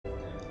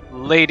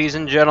Ladies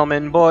and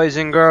gentlemen, boys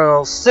and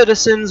girls,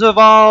 citizens of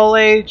all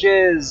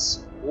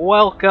ages,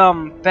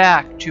 welcome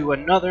back to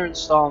another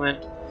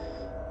installment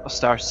of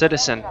Star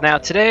Citizen. Now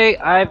today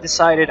I've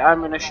decided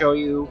I'm going to show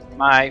you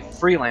my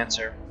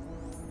Freelancer.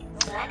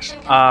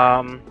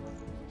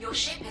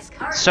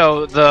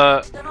 So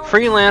the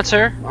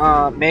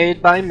Freelancer,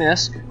 made by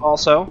MISC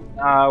also,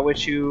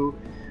 which you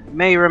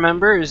may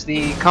remember is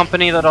the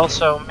company that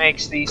also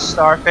makes the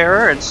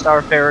Starfarer and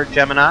Starfarer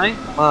Gemini.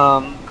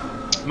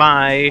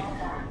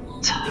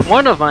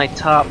 One of my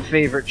top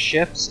favorite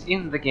ships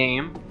in the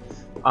game,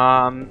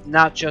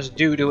 not just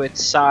due to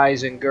its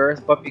size and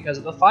girth, but because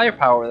of the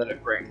firepower that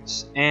it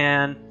brings.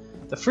 And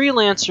the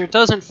Freelancer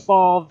doesn't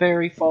fall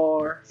very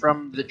far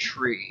from the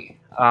tree.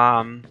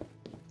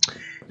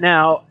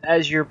 Now,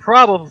 as you're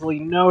probably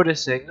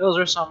noticing, those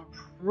are some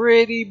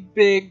pretty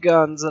big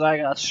guns that I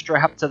got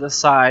strapped to the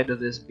side of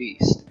this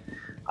beast.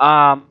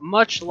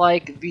 Much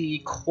like the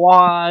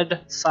quad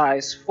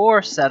size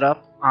 4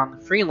 setup on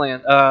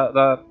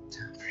the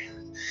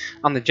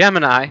on the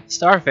Gemini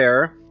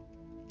Starfarer,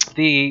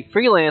 the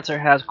Freelancer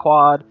has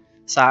quad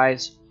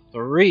size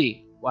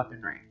 3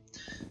 weaponry.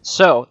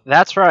 So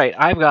that's right,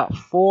 I've got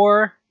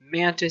 4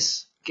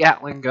 Mantis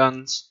Gatling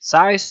guns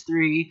size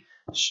 3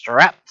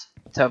 strapped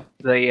to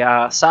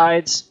the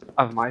sides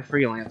of my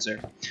Freelancer,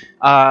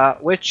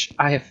 which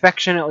I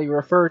affectionately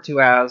refer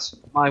to as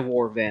my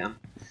war van.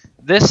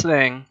 This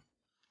thing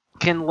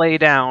can lay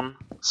down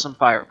some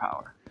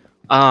firepower.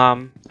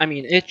 I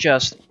mean, it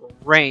just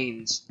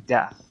rains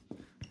death.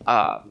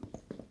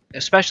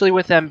 Especially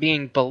with them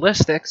being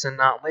ballistics and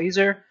not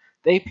laser,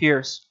 they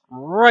pierce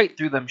right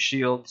through them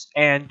shields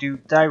and do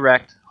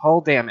direct hull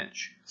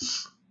damage.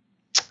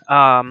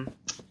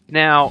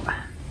 Now,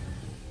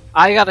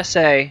 I gotta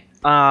say,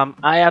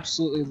 I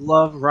absolutely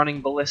love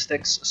running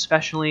ballistics,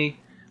 especially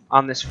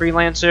on this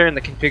Freelancer and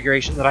the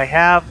configuration that I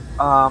have.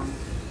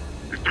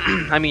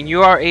 I mean,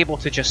 you are able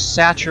to just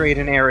saturate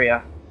an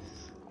area,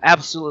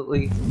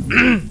 absolutely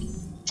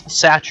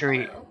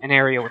saturate an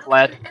area with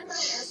lead.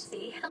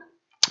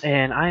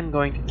 And I'm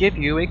going to give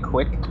you a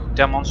quick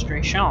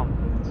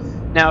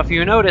demonstration. Now, if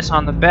you notice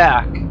on the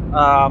back,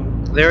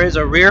 there is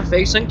a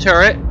rear-facing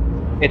turret.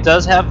 It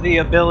does have the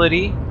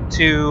ability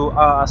to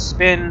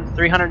spin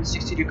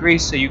 360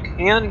 degrees, so you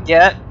can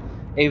get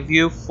a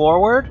view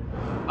forward,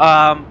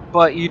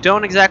 but you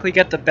don't exactly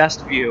get the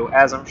best view,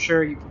 as I'm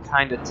sure you can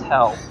kind of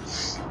tell.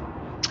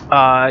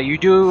 You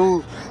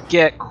do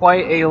get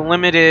quite a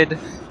limited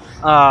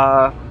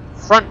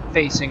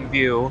front-facing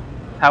view.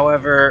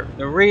 However,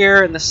 the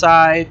rear and the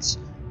sides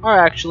are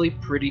actually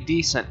pretty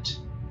decent.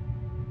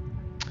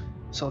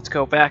 So let's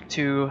go back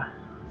to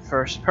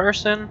first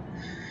person,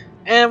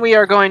 and we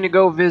are going to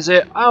go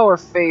visit our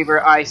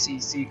favorite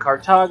ICC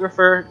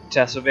cartographer,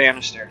 Tessa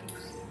Bannister.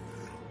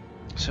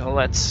 So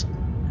let's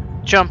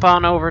jump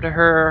on over to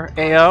her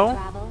AO.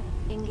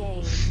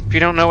 If you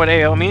don't know what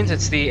AO means,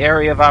 it's the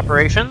area of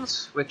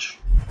operations, which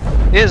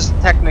is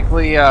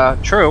technically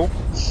true,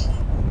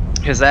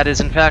 because that is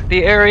in fact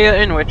the area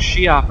in which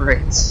she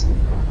operates.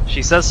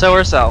 She says so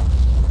herself.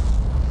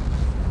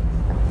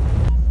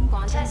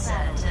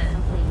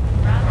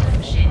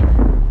 Random ship.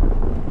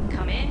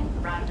 Come in,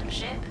 random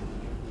ship.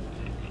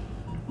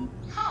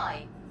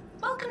 Hi,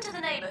 welcome to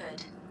the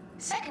neighborhood.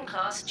 Second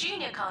class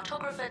junior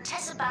cartographer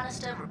Tessa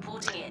Bannister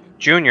reporting in.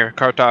 Junior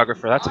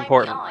cartographer, that's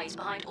important. I'm the eyes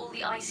behind all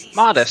the ICC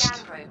Modest.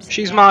 scan probes.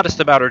 She's modest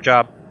about her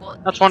job.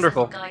 That's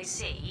wonderful. What guys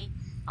see,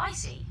 I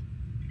see.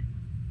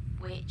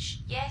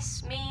 Which,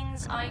 yes,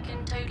 means I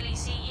can totally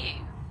see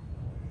you.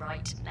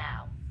 Right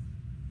now.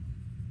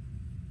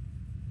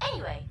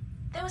 Anyway,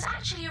 there was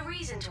actually a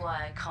reason to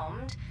why I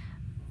commed.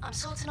 I'm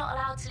sort of not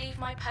allowed to leave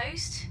my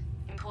post.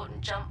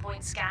 Important jump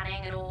point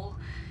scanning and all.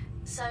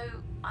 So,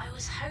 I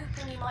was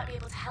hoping you might be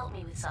able to help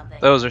me with something.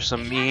 Those are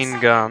some mean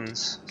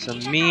guns. Some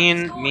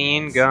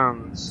mean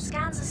guns.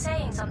 Scans are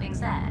saying something's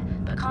there,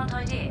 but can't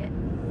ID it.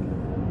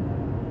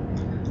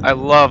 I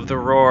love the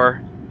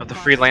roar of the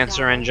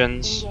Freelancer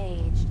engines.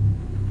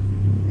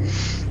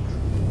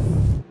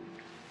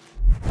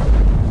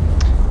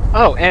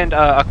 Oh, and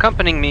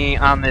accompanying me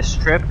on this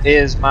trip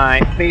is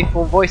my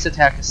faithful voice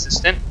attack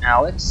assistant,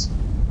 Alex.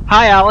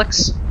 Hi,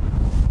 Alex.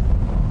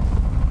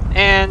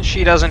 And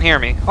she doesn't hear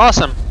me.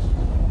 Awesome.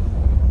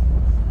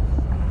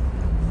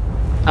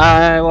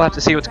 I will have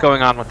to see what's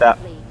going on with that.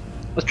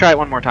 Let's try it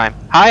one more time.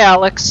 Hi,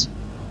 Alex.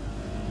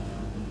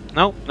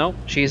 Nope,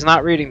 she's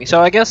not reading me.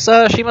 So I guess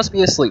she must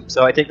be asleep.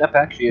 So I take that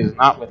back. She is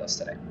not with us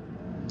today.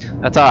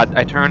 That's odd.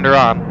 I turned her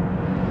on.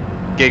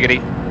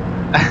 Giggity.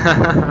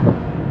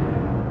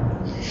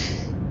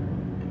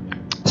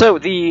 So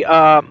the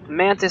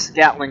Mantis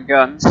Gatling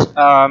guns,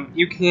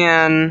 you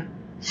can.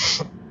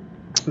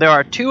 There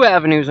are 2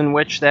 avenues in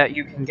which that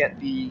you can get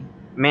the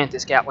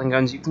Mantis Gatling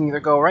guns. You can either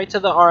go right to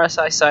the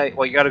RSI site.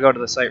 Well, you got to go to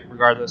the site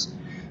regardless.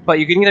 But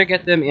you can either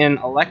get them in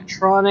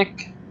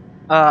electronic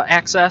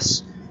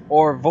access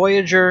or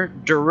Voyager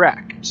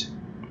Direct.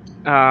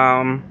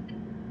 And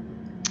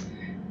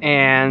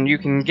you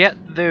can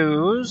get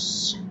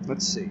those.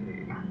 Let's see.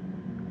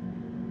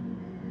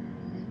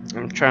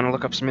 I'm trying to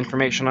look up some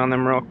information on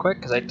them real quick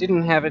because I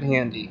didn't have it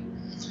handy.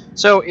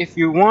 So if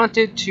you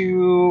wanted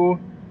to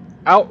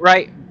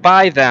outright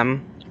buy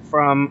them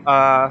from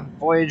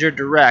Voyager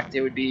Direct,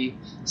 it would be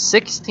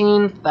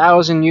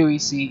 16,000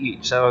 UEC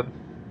each. So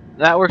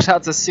that works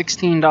out to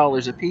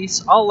 $16 a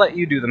piece. I'll let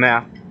you do the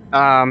math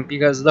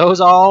because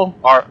those all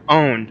are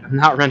owned. I'm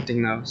not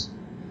renting those.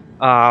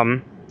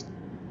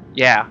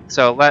 Yeah,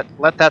 so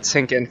let that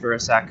sink in for a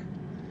sec.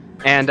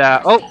 And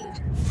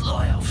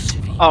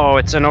oh,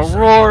 it's an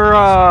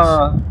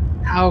Aurora.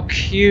 How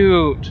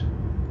cute.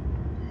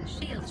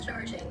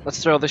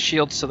 Let's throw the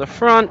shields to the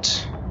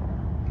front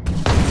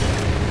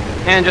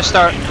and just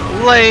start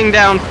laying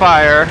down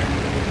fire.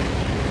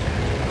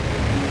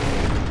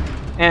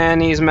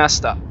 And he's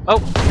messed up. Oh.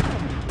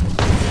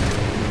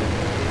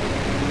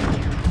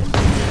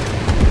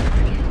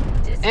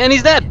 And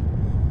he's dead.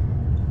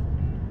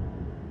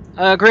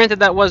 Granted,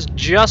 that was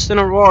just an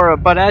Aurora,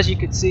 but as you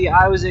can see,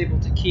 I was able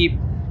to keep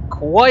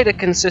quite a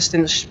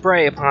consistent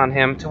spray upon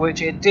him, to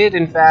which it did,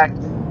 in fact,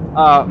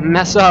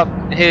 mess up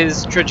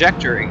his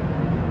trajectory.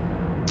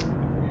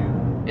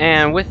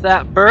 And with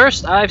that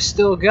burst, I've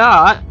still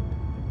got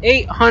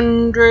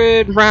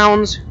 800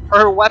 rounds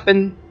per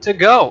weapon to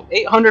go.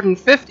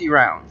 850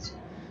 rounds.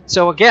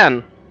 So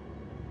again,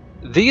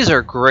 these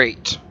are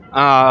great.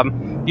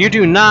 You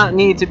do not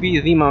need to be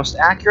the most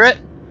accurate.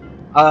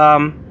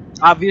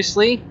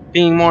 Obviously,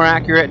 being more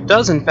accurate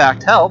does in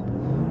fact help,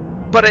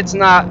 but it's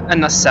not a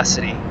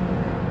necessity.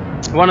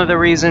 One of the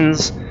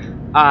reasons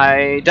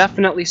I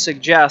definitely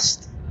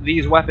suggest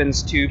these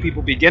weapons to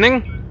people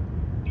beginning,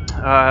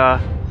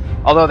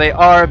 although they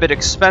are a bit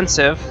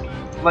expensive.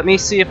 Let me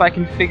see if I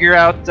can figure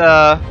out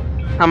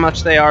how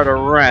much they are to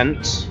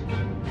rent.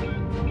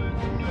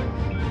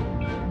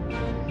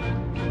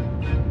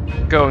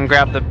 Go and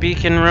grab the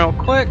beacon real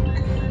quick.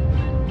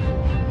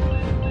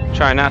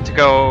 Try not to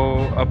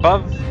go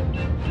above.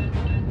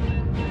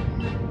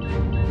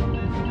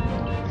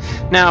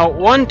 Now,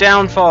 one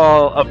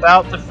downfall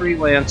about the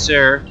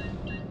Freelancer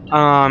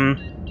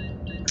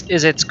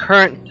is its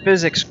current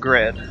physics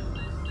grid.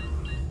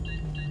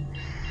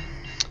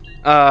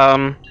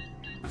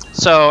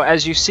 So,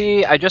 as you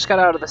see, I just got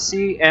out of the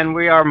sea and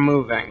we are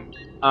moving.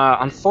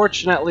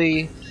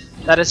 Unfortunately,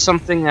 that is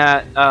something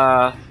that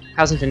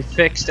hasn't been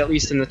fixed, at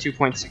least in the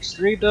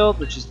 2.63 build,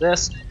 which is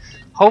this.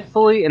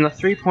 Hopefully, in the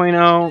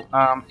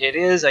 3.0, it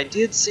is. I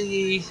did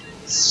see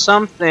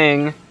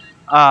something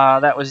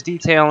that was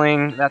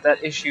detailing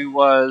that issue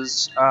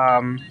was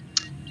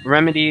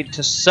remedied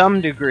to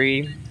some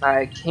degree.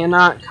 I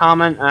cannot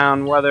comment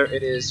on whether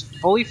it is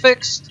fully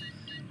fixed.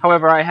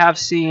 However, I have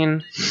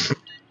seen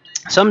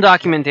some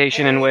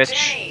documentation in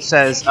which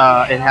says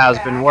it has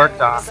been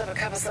worked on.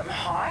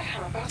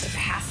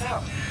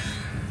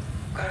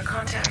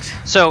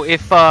 So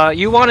if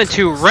you wanted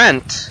to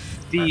rent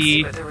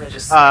the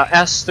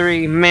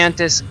S3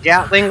 Mantis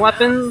Gatling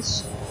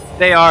weapons,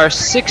 they are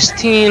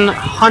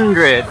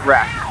 1,600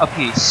 rec a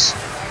piece.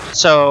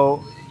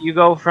 So you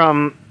go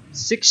from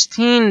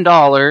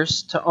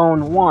 $16 to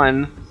own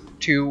one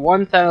to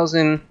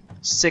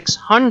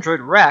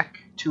 1,600 rec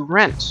to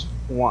rent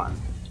one.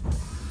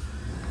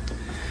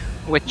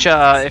 Which,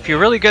 if you're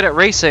really good at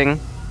racing,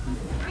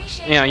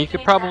 you know, you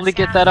could probably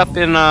get that up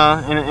in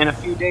a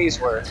few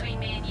days worth. A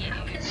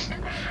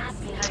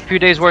few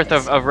days worth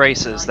of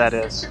races, that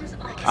is.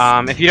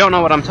 If you don't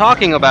know what I'm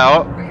talking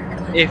about,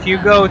 if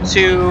you go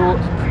to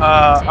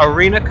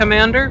Arena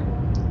Commander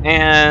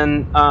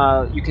and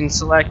you can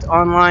select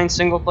online,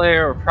 single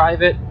player, or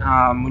private,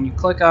 when you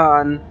click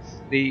on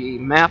the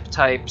map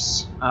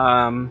types,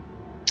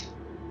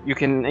 you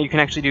can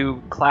actually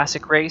do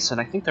classic race, and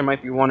I think there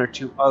might be one or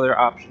two other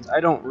options. I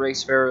don't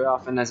race very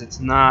often as it's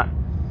not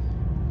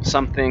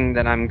something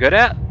that I'm good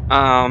at.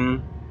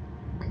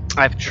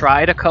 I've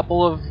tried a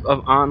couple of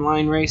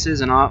online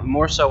races and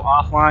more so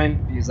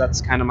offline because that's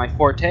kind of my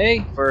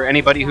forte. For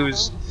anybody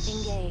who's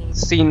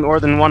seen more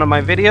than one of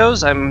my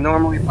videos, I'm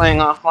normally playing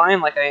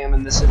offline like I am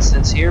in this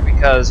instance here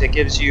because it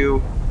gives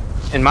you,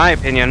 in my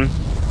opinion,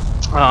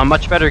 a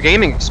much better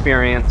gaming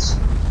experience.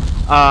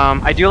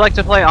 I do like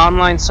to play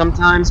online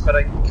sometimes, but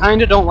I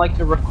kind of don't like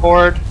to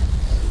record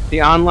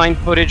the online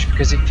footage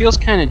because it feels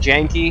kind of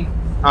janky.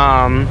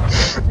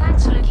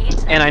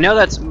 And I know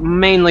that's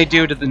mainly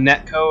due to the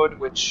netcode,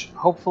 which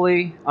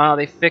hopefully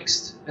they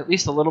fixed at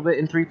least a little bit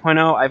in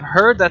 3.0. I've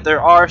heard that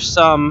there are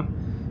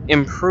some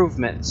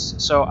improvements,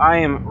 so I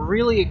am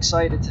really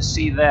excited to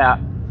see that,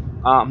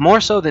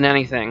 more so than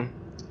anything.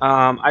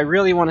 I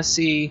really want to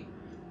see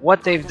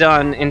what they've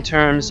done in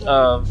terms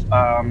of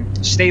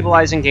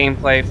stabilizing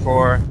gameplay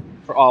for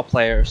all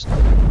players.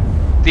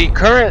 The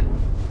current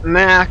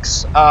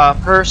max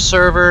per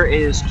server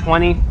is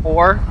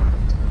 24,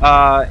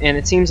 and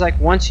it seems like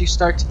once you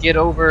start to get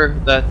over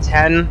the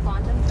 10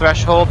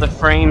 threshold, the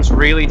frames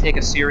really take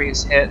a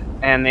serious hit,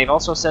 and they've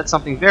also said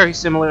something very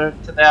similar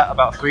to that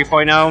about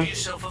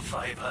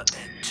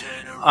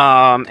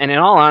 3.0. And in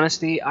all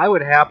honesty, I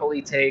would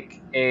happily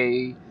take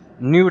a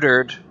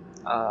neutered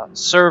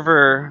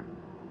server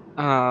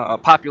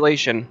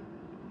population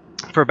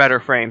for better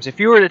frames. If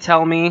you were to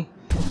tell me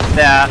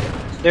that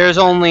there's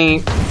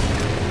only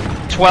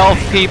 12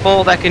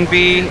 people that can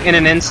be in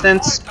an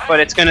instance, but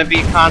it's going to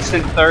be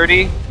constant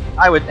 30,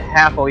 I would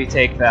happily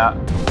take that.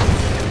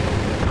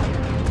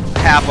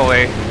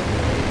 Happily.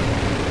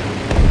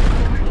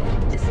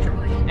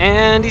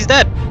 And he's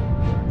dead.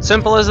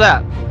 Simple as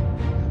that.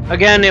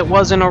 Again, it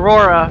was an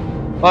Aurora,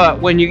 but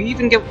when you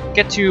even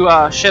get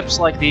to ships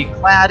like the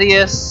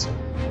Gladius,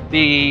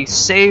 the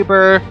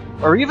Saber,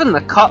 or even the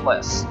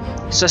Cutlass,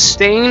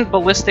 sustained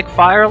ballistic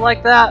fire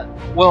like that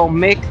will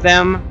make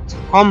them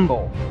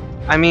tumble.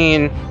 I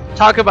mean,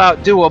 talk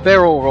about do a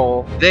barrel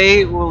roll.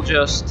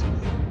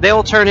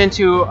 They'll turn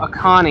into a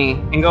Connie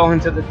and go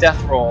into the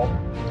death roll,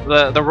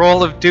 the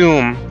roll of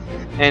doom.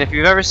 And if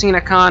you've ever seen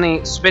a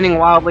Connie spinning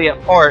wildly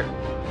at port,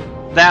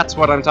 that's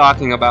what I'm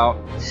talking about.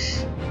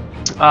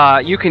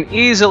 You can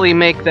easily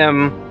make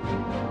them,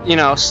 you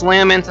know,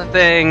 slam into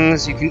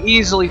things. You can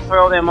easily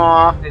throw them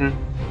off, and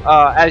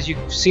as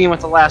you've seen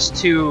with the last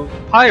two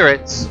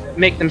pirates,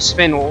 make them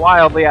spin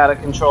wildly out of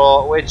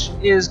control, which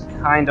is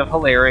kind of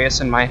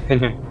hilarious in my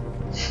opinion.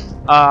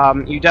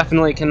 You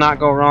definitely cannot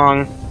go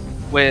wrong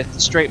with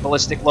straight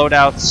ballistic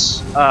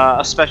loadouts,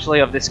 especially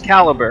of this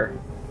caliber.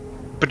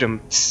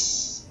 Ba-dum.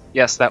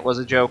 Yes, that was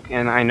a joke,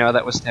 and I know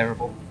that was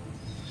terrible.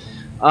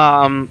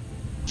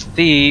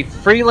 The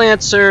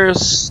Freelancer's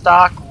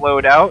stock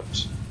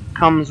loadout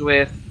comes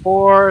with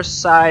 4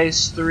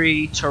 size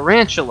 3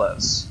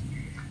 tarantulas.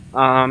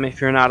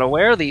 If you're not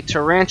aware, the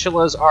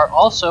tarantulas are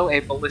also a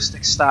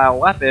ballistic style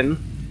weapon.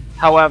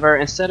 However,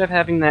 instead of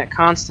having that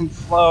constant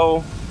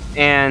flow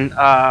and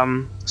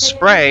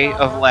spray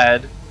of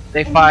lead,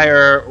 they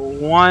fire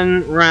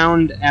 1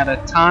 round at a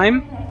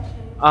time.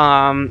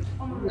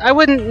 I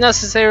wouldn't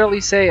necessarily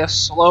say a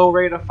slow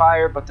rate of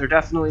fire, but they're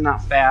definitely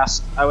not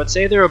fast. I would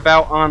say they're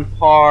about on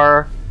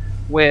par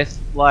with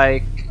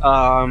like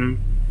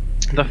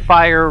the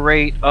fire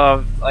rate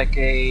of like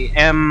a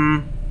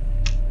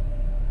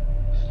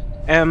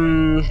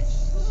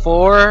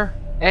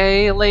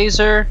M4A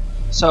laser.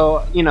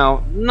 So, you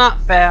know, not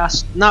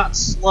fast, not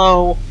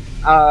slow.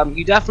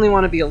 You definitely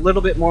want to be a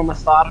little bit more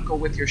methodical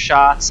with your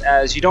shots,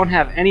 as you don't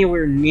have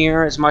anywhere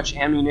near as much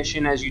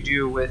ammunition as you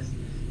do with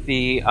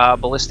the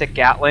ballistic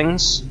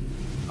Gatlings.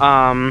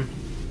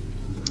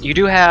 You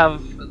do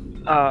have,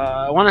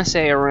 I want to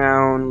say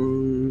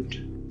around,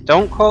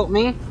 don't quote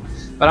me,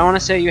 but I want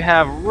to say you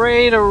have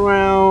right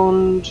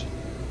around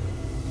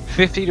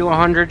 50 to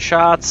 100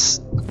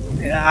 shots.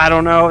 I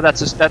don't know.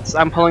 That's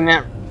I'm pulling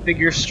that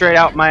figure straight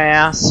out my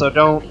ass, so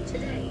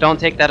don't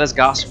take that as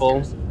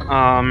gospel.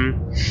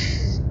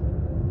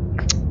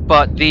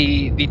 But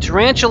the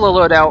tarantula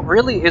loadout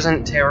really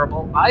isn't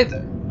terrible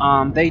either.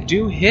 They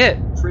do hit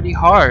pretty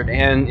hard,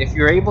 and if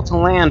you're able to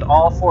land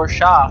all 4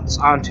 shots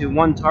onto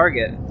one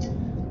target,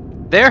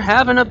 they're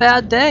having a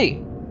bad day.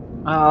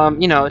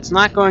 You know, it's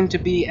not going to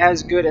be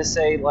as good as,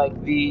 say,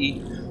 like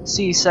the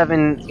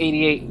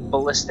C788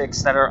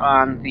 ballistics that are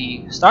on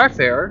the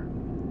Starfarer,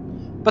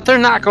 but they're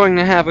not going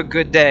to have a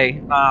good day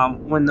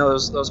when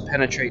those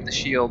penetrate the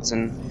shields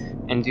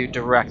and do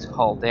direct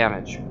hull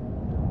damage.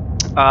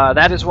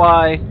 That is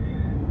why,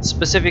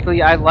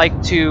 specifically, I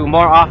like to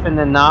more often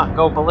than not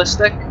go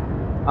ballistic,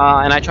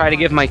 and I try to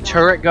give my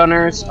turret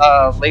gunners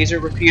laser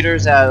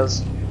repeaters,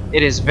 as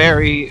it is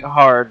very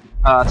hard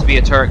to be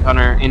a turret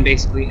gunner in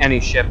basically any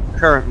ship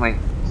currently.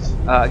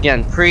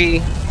 Again,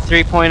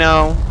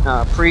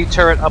 pre-3.0,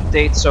 pre-turret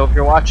updates, so if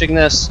you're watching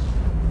this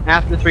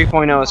after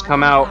 3.0 has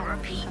come out,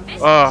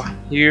 oh,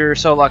 you're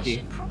so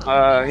lucky.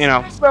 You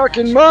know, back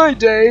in my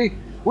day,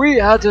 we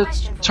had to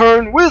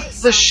turn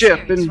with the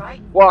ship and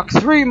walk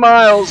 3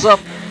 miles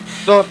up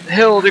the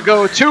hill to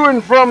go to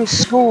and from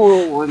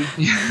school, and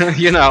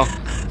you know.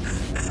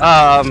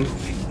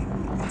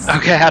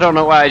 Okay, I don't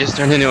know why I just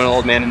turned into an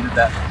old man and did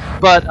that.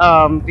 But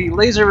the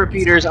laser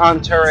repeaters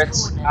on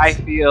turrets, I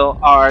feel,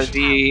 are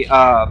the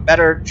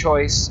better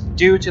choice,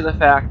 due to the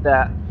fact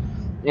that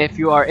if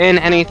you are in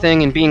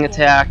anything and being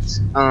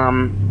attacked,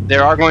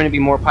 there are going to be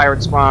more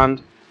pirates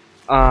spawned.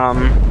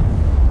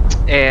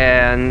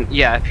 And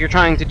yeah, if you're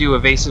trying to do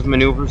evasive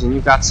maneuvers and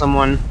you've got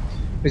someone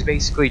who's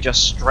basically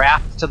just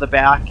strapped to the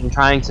back and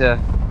trying to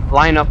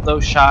line up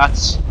those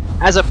shots,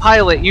 as a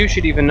pilot you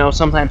should even know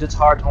sometimes it's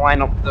hard to line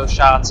up those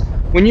shots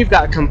when you've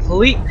got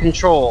complete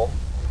control.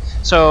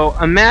 So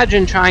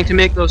imagine trying to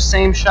make those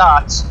same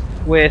shots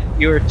with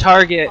your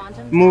target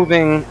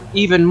moving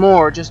even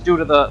more just due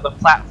to the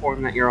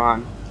platform that you're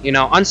on. You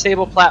know,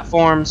 unstable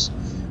platforms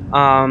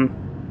are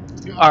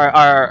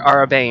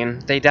a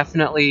bane. They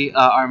definitely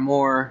are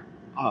more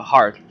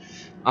hard.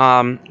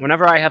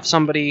 Whenever I have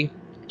somebody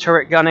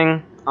turret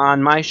gunning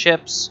on my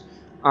ships,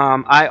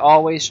 I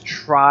always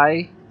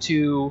try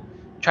to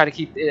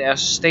keep it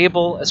as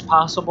stable as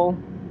possible.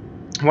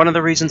 One of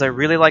the reasons I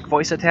really like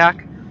voice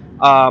attack,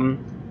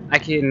 I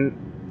can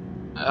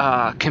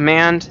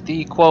command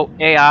the quote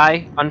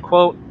AI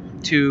unquote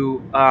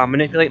to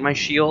manipulate my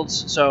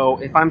shields. So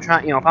if I'm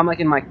trying, you know, if I'm like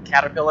in my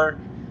Caterpillar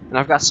and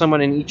I've got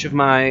someone in each of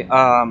my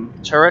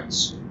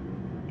turrets,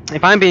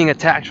 if I'm being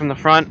attacked from the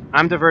front,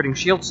 I'm diverting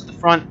shields to the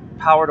front,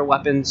 power to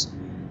weapons,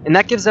 and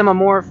that gives them a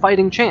more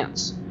fighting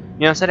chance.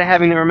 You know, instead of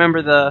having to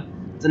remember the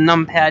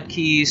numpad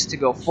keys to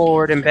go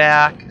forward and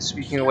back.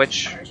 Speaking of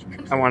which,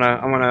 I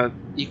wanna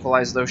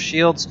equalize those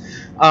shields.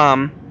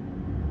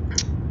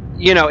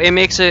 You know, it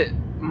makes it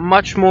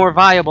much more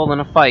viable than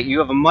a fight. You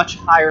have a much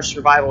higher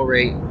survival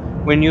rate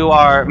when you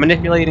are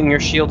manipulating your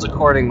shields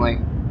accordingly.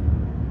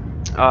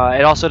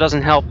 It also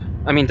doesn't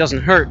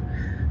hurt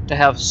to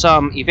have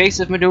some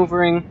evasive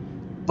maneuvering,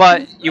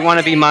 but you want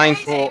to be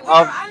mindful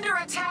of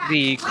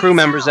the crew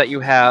members that you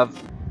have,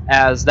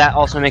 as that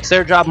also makes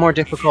their job more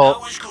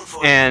difficult.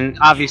 And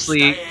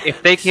obviously,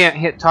 if they can't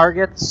hit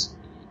targets,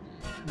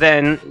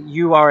 then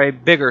you are a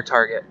bigger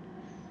target.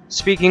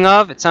 Speaking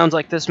of, it sounds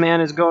like this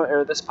pirate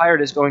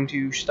is going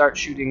to start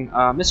shooting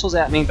missiles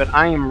at me, but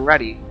I am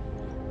ready.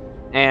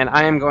 And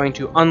I am going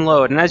to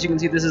unload. And as you can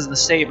see, this is the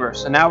Saber.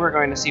 So now we're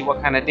going to see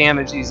what kind of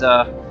damage these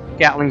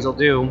Gatlings will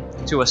do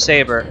to a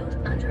Saber.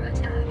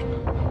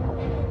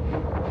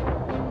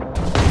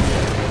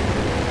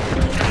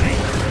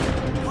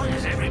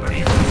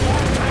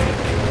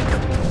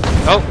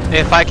 Oh,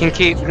 if I can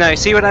keep... Now, you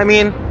see what I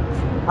mean?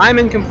 I'm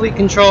in complete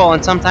control,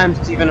 and sometimes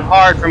it's even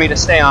hard for me to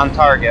stay on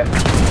target.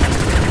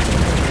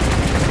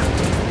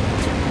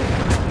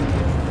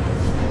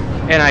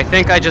 And I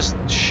think I just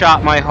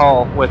shot my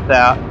hull with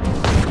that.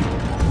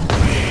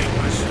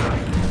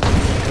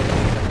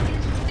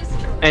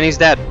 And he's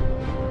dead.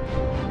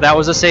 That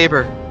was a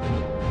Saber.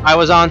 I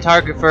was on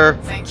target for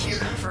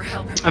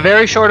a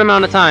very short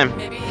amount of time.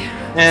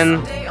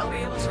 And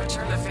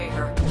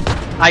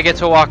I get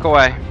to walk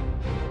away.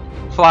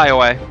 Fly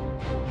away.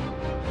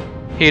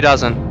 He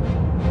doesn't.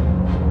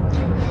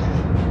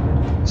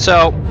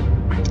 So,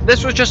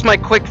 this was just my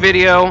quick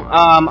video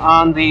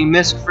on the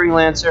MISC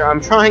Freelancer. I'm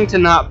trying to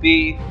not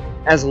be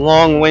as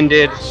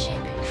long-winded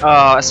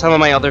as some of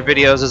my other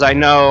videos, as I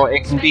know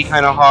it can be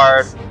kind of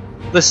hard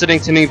listening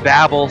to me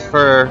babble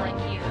for,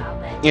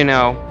 you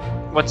know,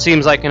 what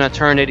seems like an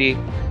eternity.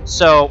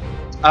 So,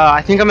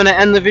 I think I'm going to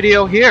end the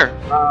video here.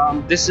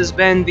 This has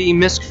been the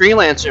MISC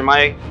Freelancer,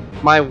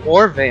 my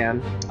war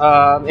van.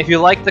 If you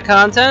like the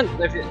content,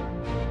 if you,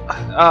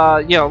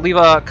 you know, leave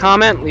a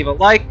comment, leave a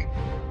like.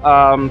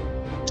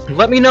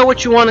 Let me know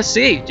what you want to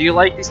see. Do you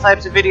like these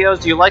types of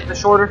videos? Do you like the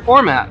shorter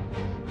format?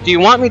 Do you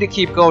want me to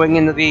keep going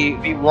into the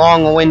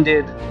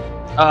long-winded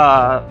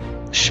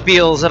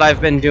spiels that I've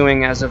been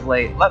doing as of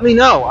late? Let me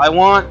know. I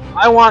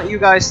want you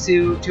guys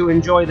to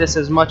enjoy this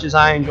as much as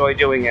I enjoy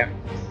doing it.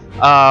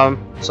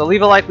 So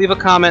leave a like, leave a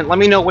comment. Let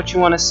me know what you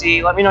want to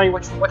see. Let me know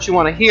what you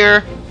want to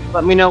hear.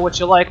 Let me know what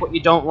you like, what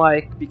you don't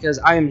like, because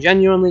I am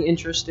genuinely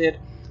interested.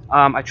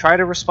 I try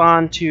to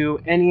respond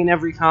to any and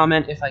every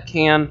comment if I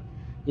can.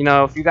 You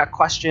know, if you got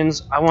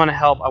questions, I want to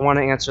help. I want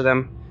to answer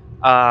them.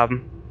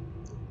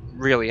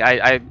 Really,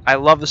 I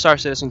love the Star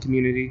Citizen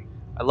community.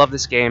 I love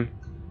this game.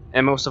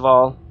 And most of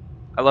all,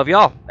 I love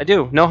y'all. I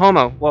do. No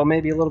homo. Well,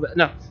 maybe a little bit.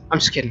 No, I'm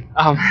just kidding.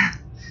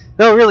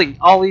 No, really,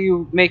 all of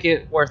you make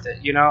it worth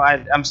it. You know,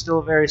 I'm still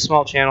a very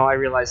small channel. I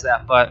realize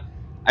that. But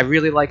I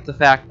really like the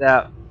fact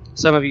that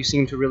some of you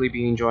seem to really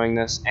be enjoying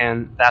this.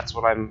 And that's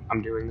what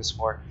I'm doing this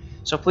for.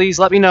 So please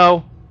let me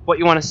know what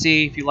you want to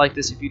see. If you like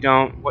this, if you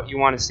don't, what you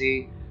want to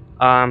see.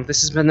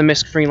 This has been the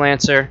MISC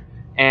Freelancer,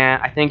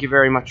 and I thank you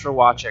very much for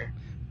watching.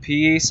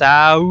 Peace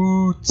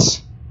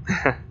out!